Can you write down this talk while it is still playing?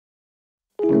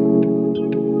Welcome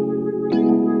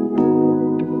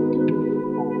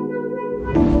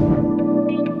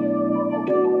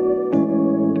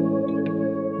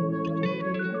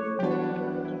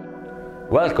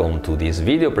to this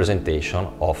video presentation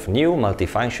of new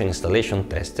multifunction installation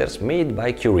testers made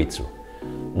by KYORITSU,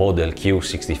 model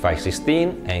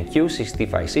Q6516 and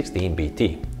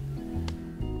Q6516BT.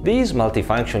 These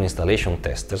multifunction installation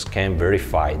testers can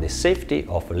verify the safety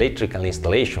of electrical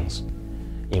installations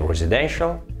in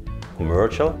residential,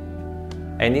 commercial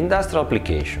and industrial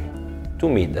application to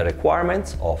meet the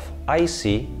requirements of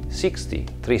IC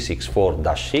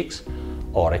 60364-6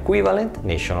 or equivalent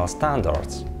national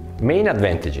standards. Main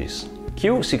advantages: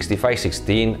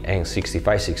 Q6516 and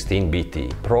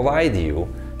 6516BT provide you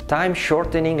time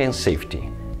shortening and safety,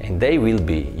 and they will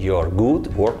be your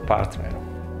good work partner.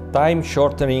 Time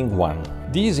shortening 1.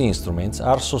 These instruments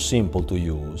are so simple to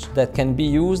use that can be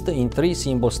used in 3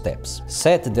 simple steps.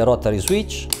 Set the rotary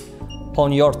switch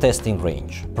on your testing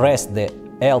range. Press the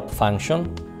help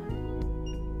function.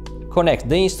 Connect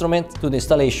the instrument to the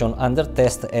installation under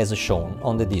test as shown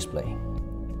on the display.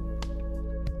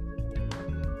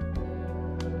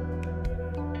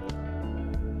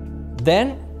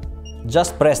 Then,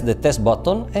 just press the test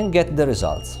button and get the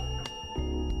results.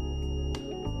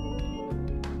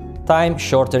 Time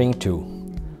shortening 2.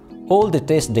 All the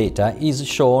test data is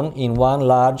shown in one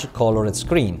large colored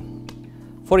screen.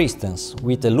 For instance,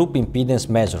 with the loop impedance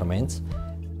measurements,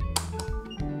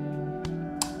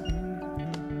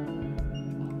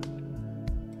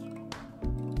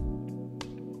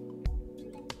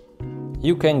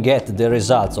 you can get the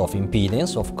results of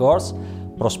impedance, of course,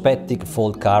 prospective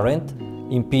fault current,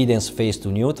 impedance phase to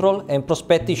neutral and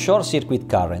prospective short circuit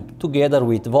current, together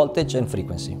with voltage and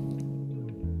frequency.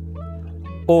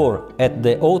 Or at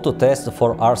the auto test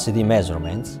for RCD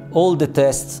measurements, all the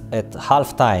tests at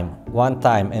half time, 1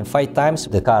 time and 5 times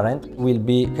the current will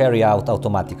be carried out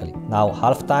automatically. Now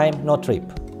half time, no trip,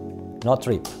 no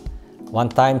trip, 1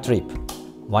 time trip,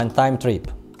 1 time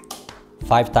trip,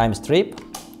 5 times trip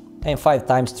and 5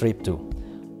 times trip too.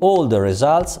 All the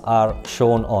results are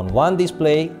shown on one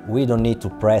display. We don't need to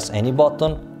press any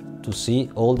button to see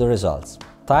all the results.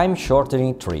 Time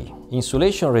shortening 3.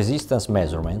 Insulation resistance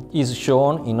measurement is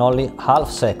shown in only half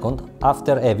second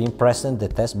after having pressed the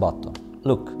test button.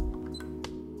 Look.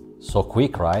 So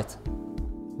quick, right?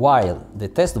 While the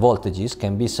test voltages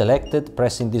can be selected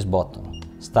pressing this button,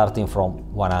 starting from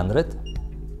 100,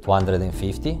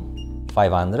 250,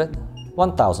 500,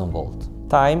 1000 volt.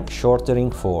 Time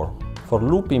shortening 4. For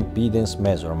loop impedance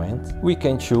measurement, we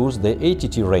can choose the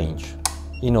ATT range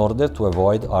in order to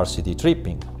avoid RCD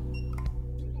tripping.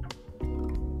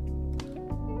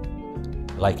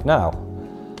 Like now.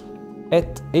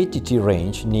 At ATT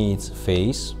range needs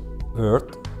phase,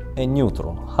 earth and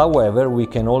neutral. However, we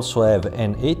can also have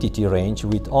an ATT range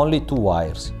with only 2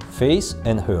 wires, phase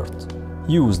and earth,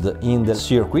 used in the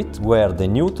circuit where the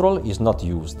neutral is not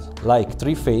used, like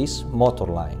 3-phase motor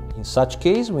line. In such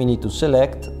case, we need to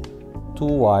select 2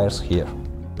 wires here.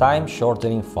 Time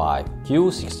shortening 5.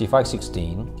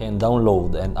 Q6516 can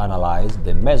download and analyze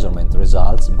the measurement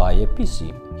results by a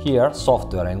PC. Here,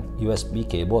 software and USB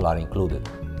cable are included.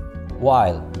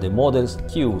 While the models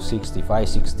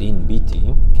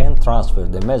Q6516BT can transfer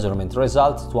the measurement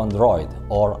results to Android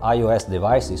or iOS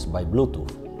devices by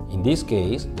Bluetooth. In this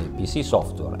case, the PC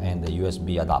software and the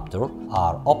USB adapter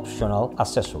are optional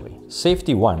accessory.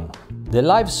 Safety 1. The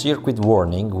live circuit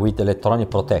warning with electronic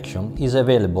protection is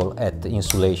available at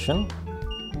insulation,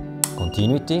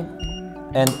 continuity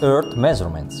and earth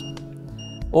measurements.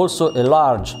 Also, a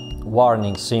large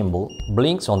warning symbol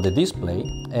blinks on the display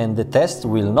and the test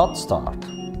will not start.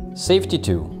 Safety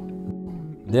 2.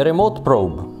 The remote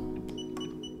probe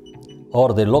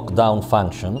or the lockdown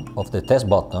function of the test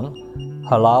button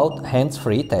allowed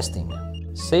hands-free testing.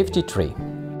 Safety 3.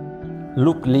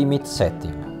 Loop limit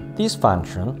setting. This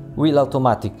function will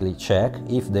automatically check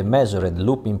if the measured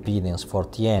loop impedance for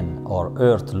TN or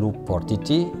earth loop for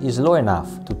TT is low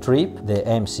enough to trip the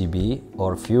MCB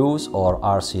or fuse or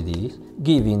RCD,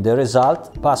 giving the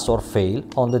result pass or fail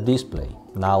on the display.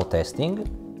 Now testing.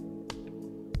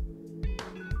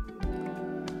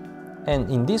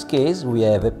 And in this case we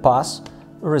have a pass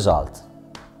result.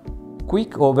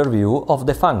 Quick overview of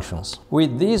the functions.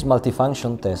 With these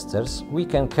multifunction testers, we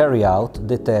can carry out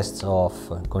the tests of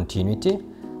continuity,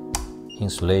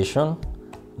 insulation,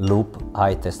 loop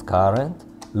high test current,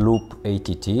 loop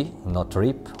ATT, no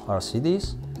trip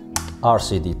RCDs,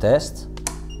 RCD test,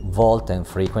 volt and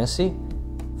frequency,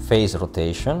 phase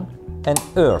rotation, and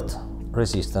earth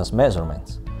resistance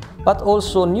measurements. But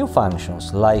also new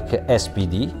functions like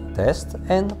SPD test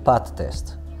and path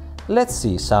test. Let's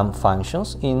see some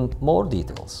functions in more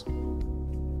details.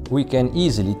 We can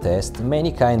easily test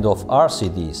many kinds of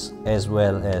RCDs as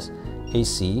well as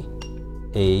AC,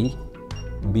 A,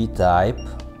 B-type,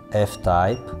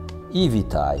 F-type,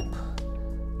 EV-type,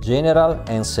 general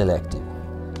and selective,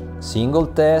 single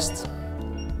test,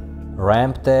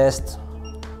 ramp test,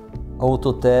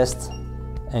 auto test,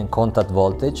 and contact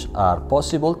voltage are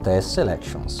possible test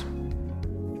selections.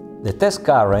 The test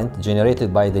current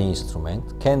generated by the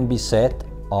instrument can be set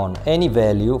on any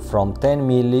value from 10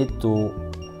 mA to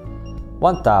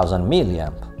 1000 mA,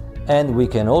 and we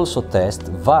can also test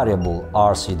variable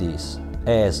RCDs,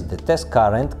 as the test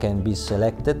current can be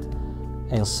selected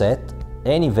and set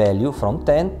any value from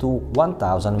 10 to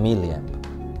 1000 mA.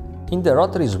 In the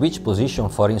rotary switch position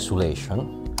for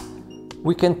insulation,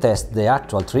 we can test the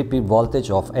actual tripping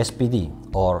voltage of SPD,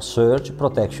 or surge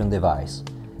protection device,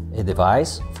 a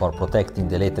device for protecting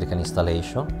the electrical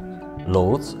installation,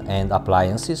 loads and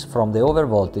appliances from the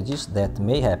overvoltages that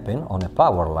may happen on a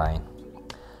power line.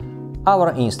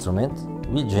 Our instrument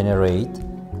will generate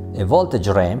a voltage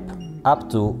ramp up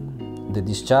to the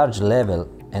discharge level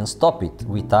and stop it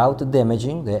without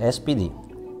damaging the SPD.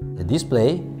 The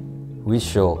display will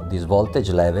show this voltage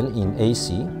level in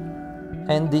AC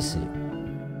and DC.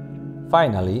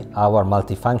 Finally, our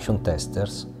multifunction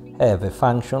testers have a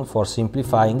function for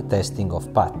simplifying testing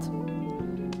of path.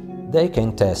 They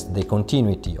can test the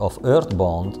continuity of earth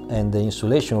bond and the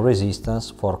insulation resistance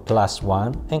for Class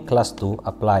 1 and Class 2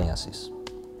 appliances.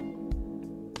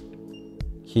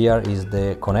 Here is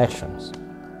the connections.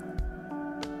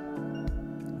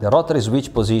 The rotary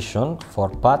switch position for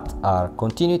path are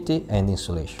continuity and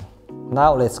insulation.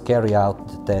 Now let's carry out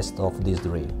the test of this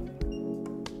drill.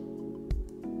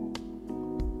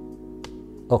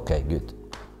 Okay, good.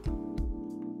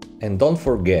 And don't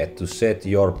forget to set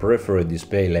your preferred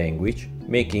display language,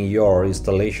 making your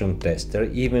installation tester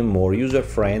even more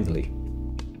user-friendly.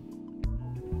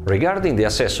 Regarding the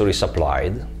accessories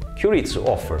supplied, KYORITSU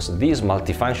offers these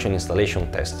multifunction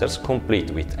installation testers complete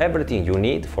with everything you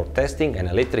need for testing an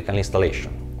electrical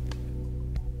installation.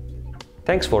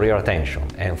 Thanks for your attention,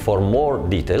 and for more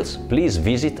details, please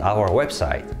visit our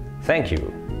website. Thank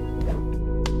you!